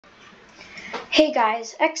Hey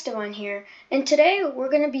guys, Extivon here, and today we're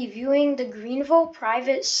going to be viewing the Greenville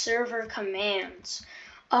Private Server Commands,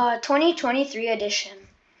 2023 edition.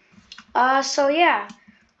 Let's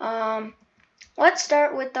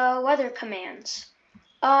start with the weather commands.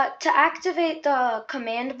 To activate the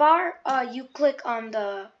command bar, you click on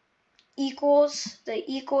the equals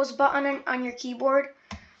button on your keyboard,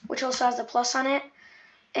 which also has the plus on it,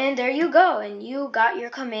 and there you go, and you got your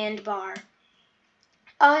command bar.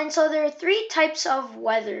 And so there are three types of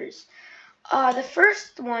weathers. The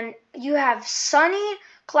first one, you have sunny,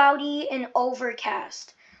 cloudy, and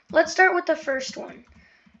overcast. Let's start with the first one.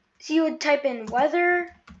 So you would type in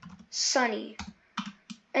weather, sunny.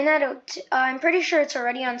 And I'm pretty sure it's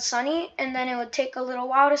already on sunny, and then it would take a little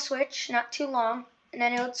while to switch, not too long, and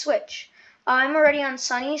then it would switch. I'm already on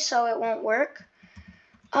sunny, so it won't work.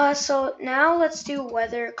 So now let's do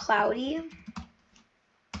weather cloudy.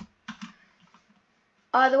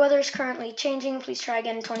 The weather is currently changing. Please try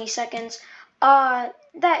again in 20 seconds. That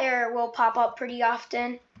error will pop up pretty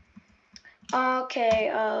often.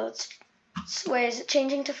 Okay, wait, is it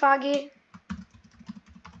changing to foggy?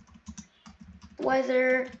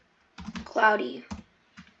 Weather cloudy.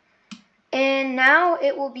 And now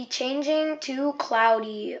it will be changing to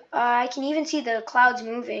cloudy. I can even see the clouds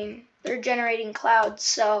moving. They're generating clouds,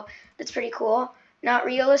 so that's pretty cool. Not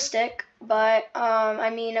realistic, but I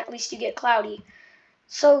mean, at least you get cloudy.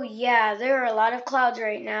 So yeah, there are a lot of clouds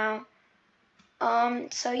right now.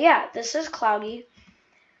 So yeah, this is cloudy.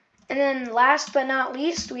 And then last but not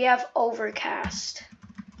least, we have overcast.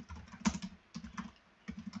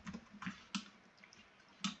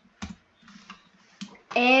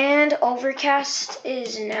 And overcast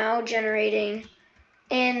is now generating.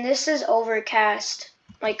 And this is overcast,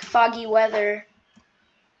 like foggy weather.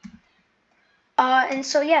 And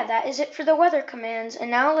so yeah, that is it for the weather commands. And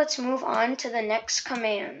now let's move on to the next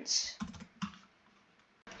commands.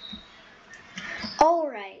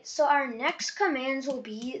 Alright, so our next commands will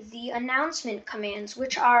be the announcement commands,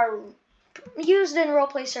 which are used in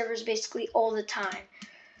roleplay servers basically all the time.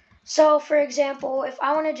 So for example, if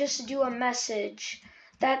I want to just do a message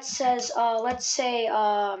that says, let's say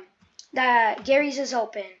that Gary's is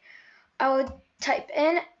open, I would type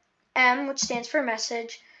in M, which stands for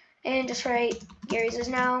message, and just write Gary's is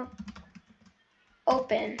now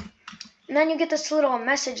open. And then you get this little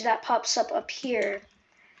message that pops up here.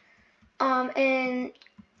 And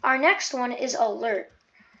our next one is alert.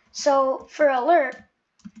 So for alert,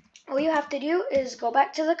 all you have to do is go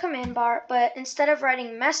back to the command bar, but instead of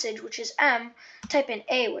writing message, which is M, type in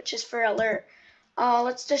A, which is for alert.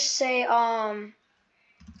 Let's just say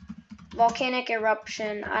volcanic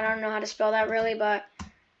eruption. I don't know how to spell that really, but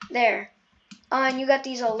there. And you got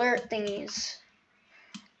these alert thingies.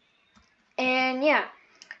 And yeah.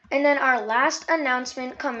 And then our last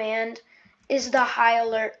announcement command is the high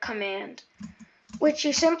alert command, which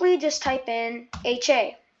you simply just type in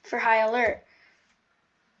HA for high alert.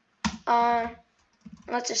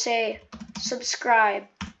 Let's just say subscribe.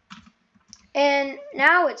 And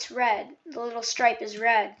now it's red. The little stripe is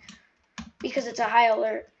red because it's a high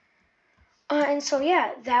alert. And so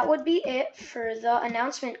yeah, that would be it for the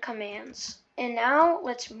announcement commands. And now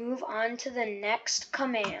let's move on to the next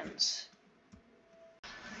commands.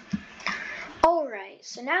 Alright,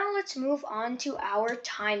 so now let's move on to our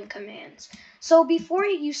time commands. So before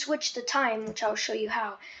you switch the time, which I'll show you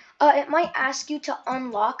how, it might ask you to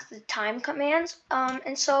unlock the time commands.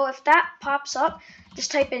 And so if that pops up,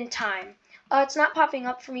 just type in time. It's not popping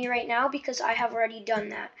up for me right now because I have already done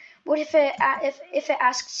that. But if it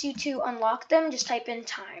asks you to unlock them, just type in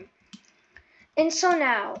time. And so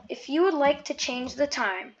now, if you would like to change the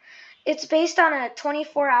time, it's based on a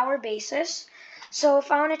 24-hour basis. So if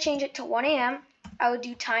I want to change it to 1 a.m., I would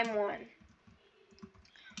do time 1.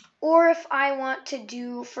 Or if I want to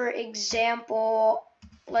do, for example,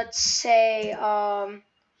 let's say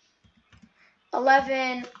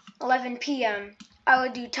 11 p.m., I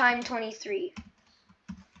would do time 23.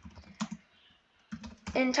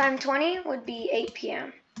 And time 20 would be 8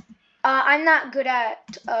 p.m. I'm not good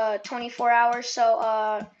at 24 hours,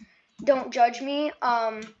 so don't judge me.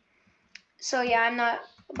 So yeah, I'm not,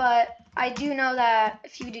 but I do know that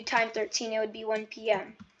if you do time 13, it would be 1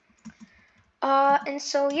 p.m. And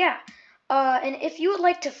so yeah, and if you would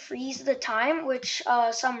like to freeze the time, which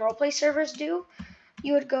some roleplay servers do,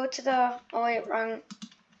 you would go to the, oh wait, wrong,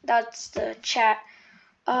 that's the chat.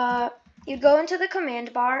 You'd go into the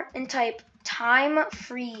command bar and type time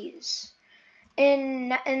freeze.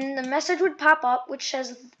 And the message would pop up which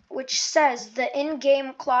says the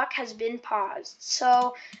in-game clock has been paused.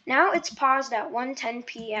 So now it's paused at 1:10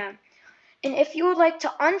 p.m. And if you would like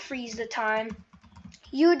to unfreeze the time,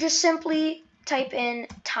 you would just simply type in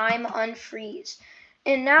time unfreeze.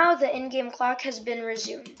 And now the in-game clock has been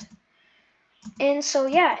resumed. And so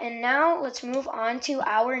yeah, and now let's move on to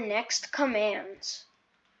our next commands.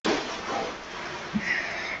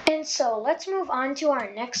 And so let's move on to our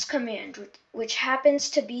next command, which happens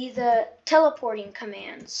to be the teleporting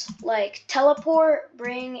commands, like teleport,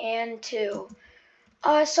 bring, and to.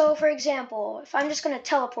 So for example, if I'm just going to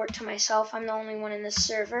teleport to myself, I'm the only one in this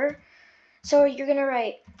server. So you're going to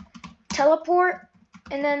write teleport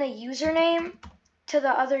and then a username to the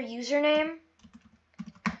other username.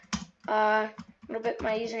 My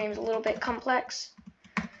username is a little bit complex.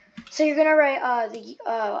 So you're gonna write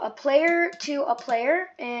a player to a player,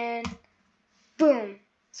 and boom.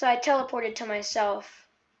 So I teleported to myself.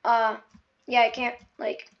 Yeah, I can't,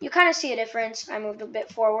 you kind of see a difference. I moved a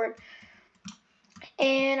bit forward.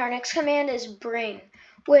 And our next command is bring,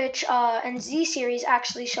 which in Z series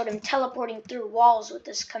actually showed him teleporting through walls with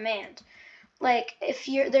this command. Like if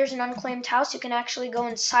there's an unclaimed house, you can actually go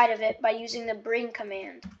inside of it by using the bring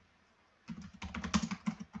command.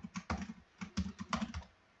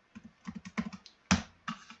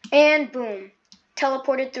 And boom,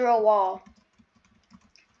 teleported through a wall.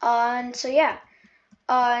 And so yeah,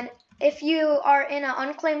 if you are in an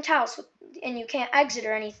unclaimed house and you can't exit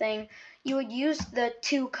or anything, you would use the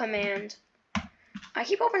to command. I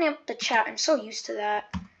keep opening up the chat, I'm so used to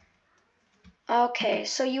that. Okay,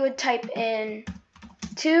 so you would type in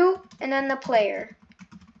to and then the player.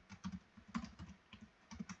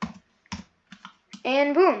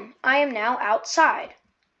 And boom, I am now outside.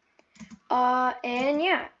 And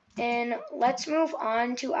yeah. And let's move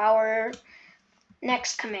on to our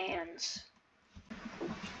next commands.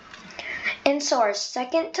 And so our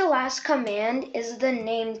second to last command is the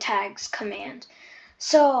Nametags Command.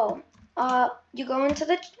 So you go into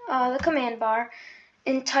the command bar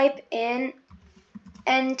and type in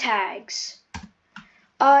ntags.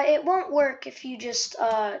 It won't work if you're just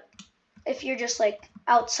like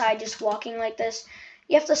outside just walking like this.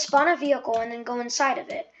 You have to spawn a vehicle and then go inside of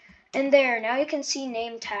it. And there, now you can see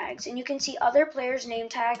name tags, and you can see other players' name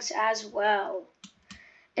tags as well.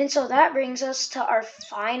 And so that brings us to our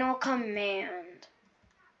final command.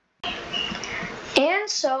 And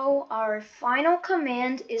so our final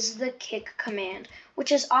command is the kick command,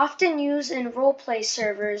 which is often used in roleplay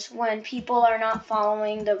servers when people are not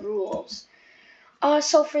following the rules.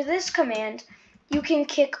 So for this command, you can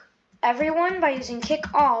kick everyone by using kick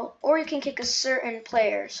all, or you can kick a certain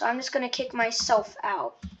player. So I'm just going to kick myself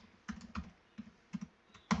out.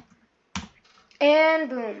 And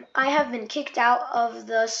boom, I have been kicked out of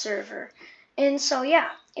the server. And so yeah,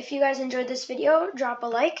 if you guys enjoyed this video, drop a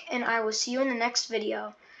like, and I will see you in the next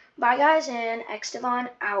video. Bye guys, and Extivon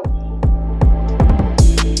out.